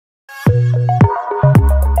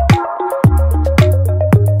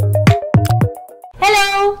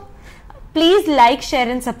Please like, share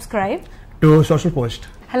and subscribe to Socialpost.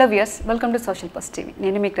 Hello viewers, welcome to Socialpost TV.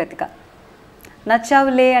 నేను మీ కృతిక.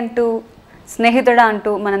 నచ్చావులే అంటూ స్నేహితుడా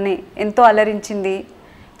అంటూ మనల్ని ఎంతో అలరించింది,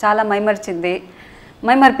 చాలా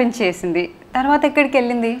మైమర్పించేసింది. తర్వాత ఎక్కడికి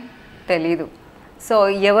వెళ్ళింది తెలీదు. సో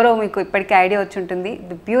ఎవరో మీకు ఇప్పటికీ ఐడియా వచ్చి ఉంటుంది.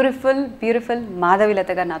 ది బ్యూటిఫుల్ మాధవి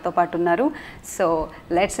లత గారు నాతో పాటు ఉన్నారు. So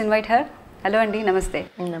let's invite her. Hello అండి, నమస్తే.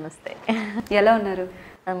 నమస్తే. ఎలా ఉన్నారు?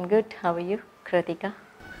 I'm good. How are you Krittika?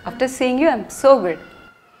 After seeing you I'm so good.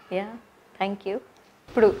 Yeah, thank you.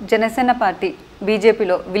 ఇప్పుడు జనసేన పార్టీ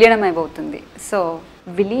బీజేపీలో విలీనం అయిపోతుంది. సో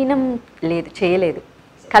విలీనం లేదు, చేయలేదు,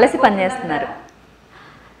 కలిసి పనిచేస్తున్నారు.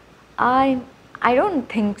 I don't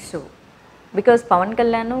think so, because Pawan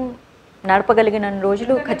Kalyan నడపగలిగిన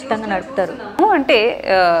రోజులు ఖచ్చితంగా నడుపుతారు. అంటే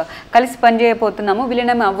కలిసి పనిచేయబోతున్నాము,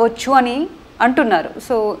 విలీనం అవ్వచ్చు అని అంటున్నారు.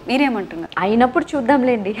 సో మీరేమంటున్నారు? అయినప్పుడు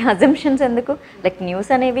చూద్దాంలేండి, అజంప్షన్స్ ఎందుకు. లైక్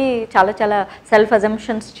న్యూస్ అనేవి చాలా సెల్ఫ్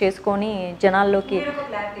అజంప్షన్స్ చేసుకొని జనాల్లోకి.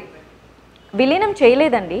 విలీనం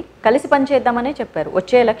చేయలేదండి, కలిసి పనిచేద్దామనే చెప్పారు.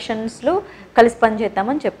 వచ్చే ఎలక్షన్స్లో కలిసి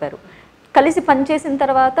పనిచేద్దామని చెప్పారు. కలిసి పనిచేసిన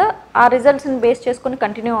తర్వాత ఆ రిజల్ట్స్ని బేస్ చేసుకొని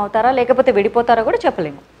కంటిన్యూ అవుతారా లేకపోతే విడిపోతారా కూడా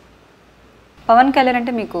చెప్పలేము. పవన్ కళ్యాణ్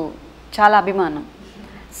అంటే మీకు చాలా అభిమానం.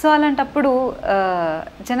 సో అలాంటప్పుడు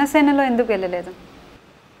జనసేనలో ఎందుకు వెళ్ళలేదు?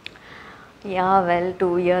 యా వెల్,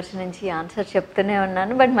 2 years నుంచి ఆన్సర్ చెప్తూనే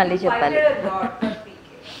ఉన్నాను, బట్ మళ్ళీ చెప్పాలి.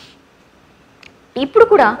 ఇప్పుడు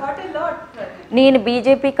కూడా నేను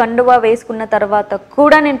బీజేపీ కండువా వేసుకున్న తర్వాత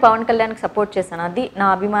కూడా నేను పవన్ కళ్యాణ్కి సపోర్ట్ చేశాను. అది నా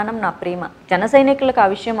అభిమానం, నా ప్రేమ. జన సైనికులకు ఆ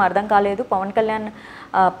విషయం అర్థం కాలేదు, పవన్ కళ్యాణ్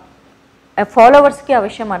ఫాలోవర్స్కి ఆ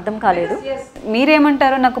విషయం అర్థం కాలేదు.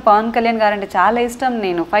 మీరేమంటారు? నాకు పవన్ కళ్యాణ్ గారు అంటే చాలా ఇష్టం,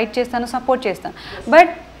 నేను ఫైట్ చేస్తాను, సపోర్ట్ చేస్తాను.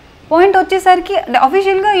 బట్ పాయింట్ వచ్చేసరికి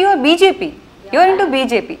అఫీషియల్గా you're BJP, you're into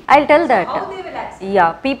BJP. I'll tell that. Yeah,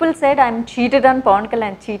 people said I'm cheated on Pawan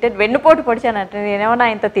Kalyan. Cheated. వెన్నుపోటు పొడిచానంటే నేనేమన్నా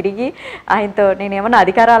ఆయనతో తిరిగి ఆయనతో నేనేమన్నా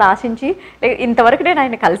అధికారాలు ఆశించి ఇంతవరకు నేను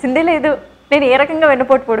ఆయన కలిసిందే లేదు. నేను ఏ రకంగా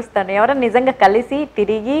వెన్నుపోటు పొడుస్తాను? ఎవరైనా నిజంగా కలిసి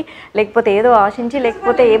తిరిగి లేకపోతే ఏదో ఆశించి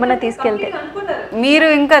లేకపోతే ఏమైనా తీసుకెళ్తే. మీరు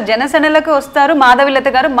ఇంకా జనసేనలకు వస్తారు మాధవి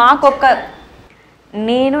లత గారు. మాకొక్క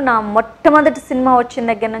నేను నా మొట్టమొదటి సినిమా వచ్చిన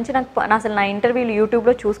దగ్గర నుంచి నాకు అసలు నా ఇంటర్వ్యూలు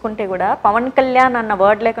యూట్యూబ్లో చూసుకుంటే కూడా పవన్ కళ్యాణ్ అన్న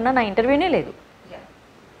వర్డ్ లేకుండా నా ఇంటర్వ్యూనే లేదు.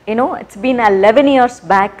 You know it's been 11 years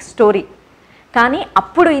back story. కానీ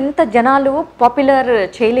అప్పుడు ఇంత జనాలు పాపులర్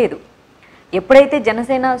చేయలేదు. ఎప్పుడైతే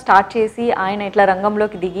జనసేన స్టార్ట్ చేసి ఆయన ఇట్లా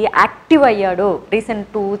రంగంలోకి దిగి యాక్టివ్ అయ్యాడో రీసెంట్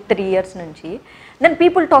 2-3 years నుంచి, then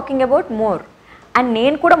people talking about more. And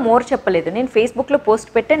నేను కూడా మోర్ చెప్పలేదు. నేను ఫేస్బుక్లో పోస్ట్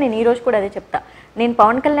పెట్టే, నేను ఈరోజు కూడా అదే చెప్తా. నేను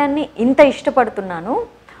పవన్ కళ్యాణ్ని ఇంత ఇష్టపడుతున్నాను,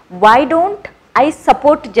 why don't I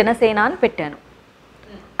support Janasena అని పెట్టాను.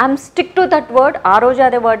 I'm stick to that word. ఆ రోజు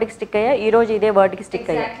అదే వర్డ్కి స్టిక్ అయ్యా, ఈ రోజు ఇదే వర్డ్కి స్టిక్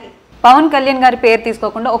అయ్యా. పవన్ కళ్యాణ్ గారి పేరు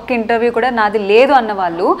తీసుకోకుండా ఒక్క ఇంటర్వ్యూ కూడా నాది లేదు అన్న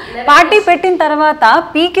వాళ్ళు పార్టీ పెట్టిన తర్వాత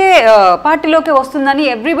పీకే పార్టీలోకి వస్తుందని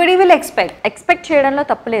ఎవ్రీబడి విల్ ఎక్స్పెక్ట్ చేయడంలో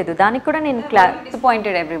తప్పలేదు. దానికి కూడా నేను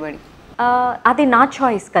డిసప్పాయింటెడ్ ఎవ్రీబడి. అది నా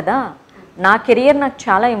చాయిస్ కదా. నా కెరియర్ నాకు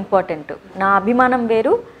చాలా ఇంపార్టెంట్. నా అభిమానం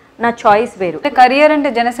వేరు, నా చాయిస్ వేరు. కెరియర్ అంటే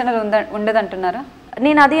జనసేనలో ఉండదంటున్నారా?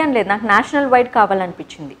 నేను అది అనలేదు. నాకు నేషనల్ వైడ్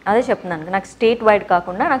కావాలనిపించింది. అదే చెప్తున్నాను, నాకు స్టేట్ వైడ్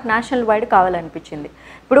కాకుండా నాకు నేషనల్ వైడ్ కావాలనిపించింది.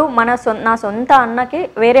 ఇప్పుడు నా సొంత అన్నకి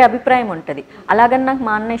వేరే అభిప్రాయం ఉంటుంది. అలాగని నాకు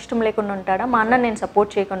మా అన్న ఇష్టం లేకుండా ఉంటాడా? మా అన్న నేను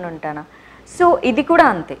సపోర్ట్ చేయకుండా ఉంటానా? సో ఇది కూడా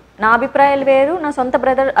అంతే. నా అభిప్రాయాలు వేరు, నా సొంత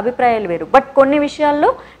బ్రదర్ అభిప్రాయాలు వేరు. బట్ కొన్ని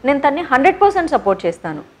విషయాల్లో నేను తన్ని 100% సపోర్ట్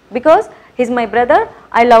చేస్తాను. Because he's my brother,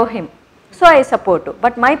 I love him, so I support.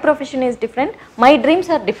 But my profession is different, my dreams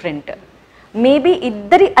are different. Maybe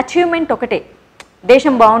ఇద్దరి అచీవ్మెంట్ ఒకటే,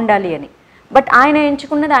 దేశం బాగుండాలి అని. బట్ ఆయన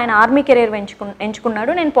ఎంచుకున్నది, ఆయన ఆర్మీ కెరీర్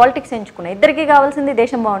ఎంచుకున్నాడు, నేను పాలిటిక్స్ ఎంచుకున్నాను. ఇద్దరికి కావాల్సింది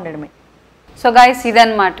దేశం బాగుండడమే. సో గైస్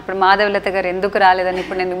ఇదన్నమాట. ఇప్పుడు మాధవి లత గారు ఎందుకు రాలేదని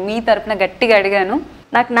ఇప్పుడు నేను మీ తరఫున గట్టిగా అడిగాను.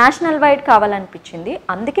 నాకు నేషనల్ వైడ్ కావాలనిపించింది,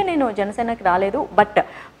 అందుకే నేను జనసేనకి రాలేదు. బట్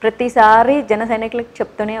ప్రతిసారి జన సైనికులకు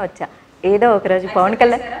చెప్తూనే వచ్చా, ఏదో ఒకరోజు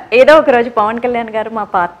పవన్ కళ్యాణ్ గారు మా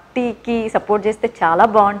పార్టీకి సపోర్ట్ చేస్తే చాలా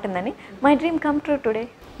బాగుంటుందని. My dream come true today.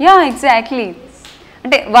 Yeah exactly.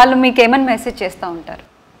 అంటే వాళ్ళు మీకు ఏమైనా మెసేజ్ చేస్తూ ఉంటారు?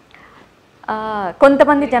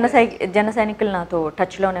 కొంతమంది జన సైనికులు నాతో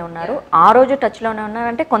టచ్లోనే ఉన్నారు. ఆ రోజు టచ్లోనే ఉన్నారు.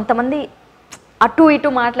 అంటే కొంతమంది అటు ఇటు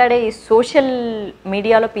మాట్లాడే ఈ సోషల్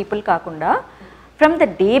మీడియాలో పీపుల్ కాకుండా ఫ్రమ్ ద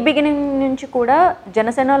డే బిగినింగ్ నుంచి కూడా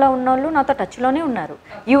జనసేనలో ఉన్న వాళ్ళు నాతో టచ్లోనే ఉన్నారు.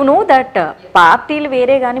 యూ నో దట్ పార్టీలు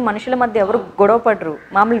వేరే కానీ మనుషుల మధ్య ఎవరు గొడవ పడరు.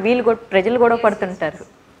 మామూలు ప్రజలు గొడవ పడుతుంటారు.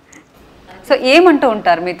 సో ఏమంటూ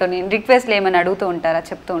ఉంటారు మీతో? నేను రిక్వెస్ట్లు ఏమైనా అడుగుతూ ఉంటారా,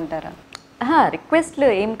 చెప్తూ ఉంటారా? రిక్వెస్ట్లు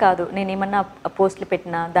ఏం కాదు. నేను ఏమన్నా పోస్టులు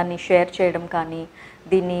పెట్టినా దాన్ని షేర్ చేయడం కానీ,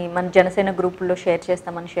 దీన్ని మన జనసేన గ్రూపుల్లో షేర్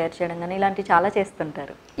చేస్తామని షేర్ చేయడం కానీ ఇలాంటివి చాలా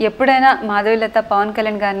చేస్తుంటారు. ఎప్పుడైనా మాధవి లత పవన్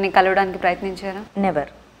కళ్యాణ్ గారిని కలవడానికి ప్రయత్నించారా?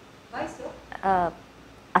 నెవర్.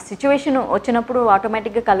 ఆ సిచ్యువేషన్ వచ్చినప్పుడు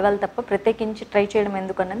ఆటోమేటిక్గా కలవాలి తప్ప ప్రత్యేకించి ట్రై చేయడం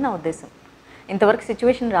ఎందుకు అన్నది నా ఉద్దేశం. ఇంతవరకు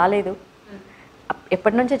సిచ్యువేషన్ రాలేదు.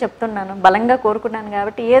 ఎప్పటి నుంచో చెప్తున్నాను, బలంగా కోరుకున్నాను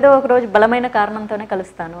కాబట్టి ఏదో ఒక రోజు బలమైన కారణంతోనే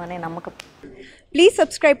కలుస్తాను అనే నమ్మకం. Please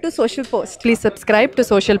subscribe to Socialpost. Please subscribe to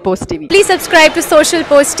Socialpost TV. Please subscribe to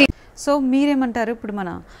Socialpost TV. So మీరేమంటారు? ఇప్పుడు మన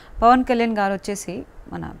పవన్ కళ్యాణ్ గారు వచ్చేసి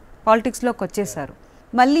మన పాలిటిక్స్లోకి వచ్చేసారు.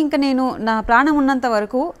 మళ్ళీ ఇంకా నేను నా ప్రాణం ఉన్నంత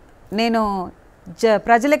వరకు నేను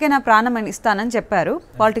ప్రజలకే నా ప్రాణం ఇస్తానని చెప్పారు,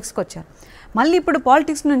 పాలిటిక్స్కి వచ్చారు. మళ్ళీ ఇప్పుడు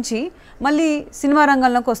పాలిటిక్స్ నుంచి మళ్ళీ సినిమా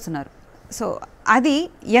రంగంలోకి వస్తున్నారు. సో అది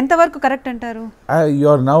ఎంతవరకు కరెక్ట్ అంటారు? You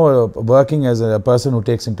are now working as a person who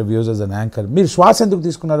takes interviews as an anchor. మీరు శ్వాస ఎందుకు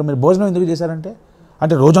తీసుకున్నారు? మీరు భోజనం ఎందుకు చేశారంటే?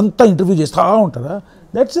 అంటే రోజంతా ఇంటర్వ్యూ చేస్తూ ఉంటారా?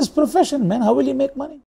 That's his profession man. How will you make money?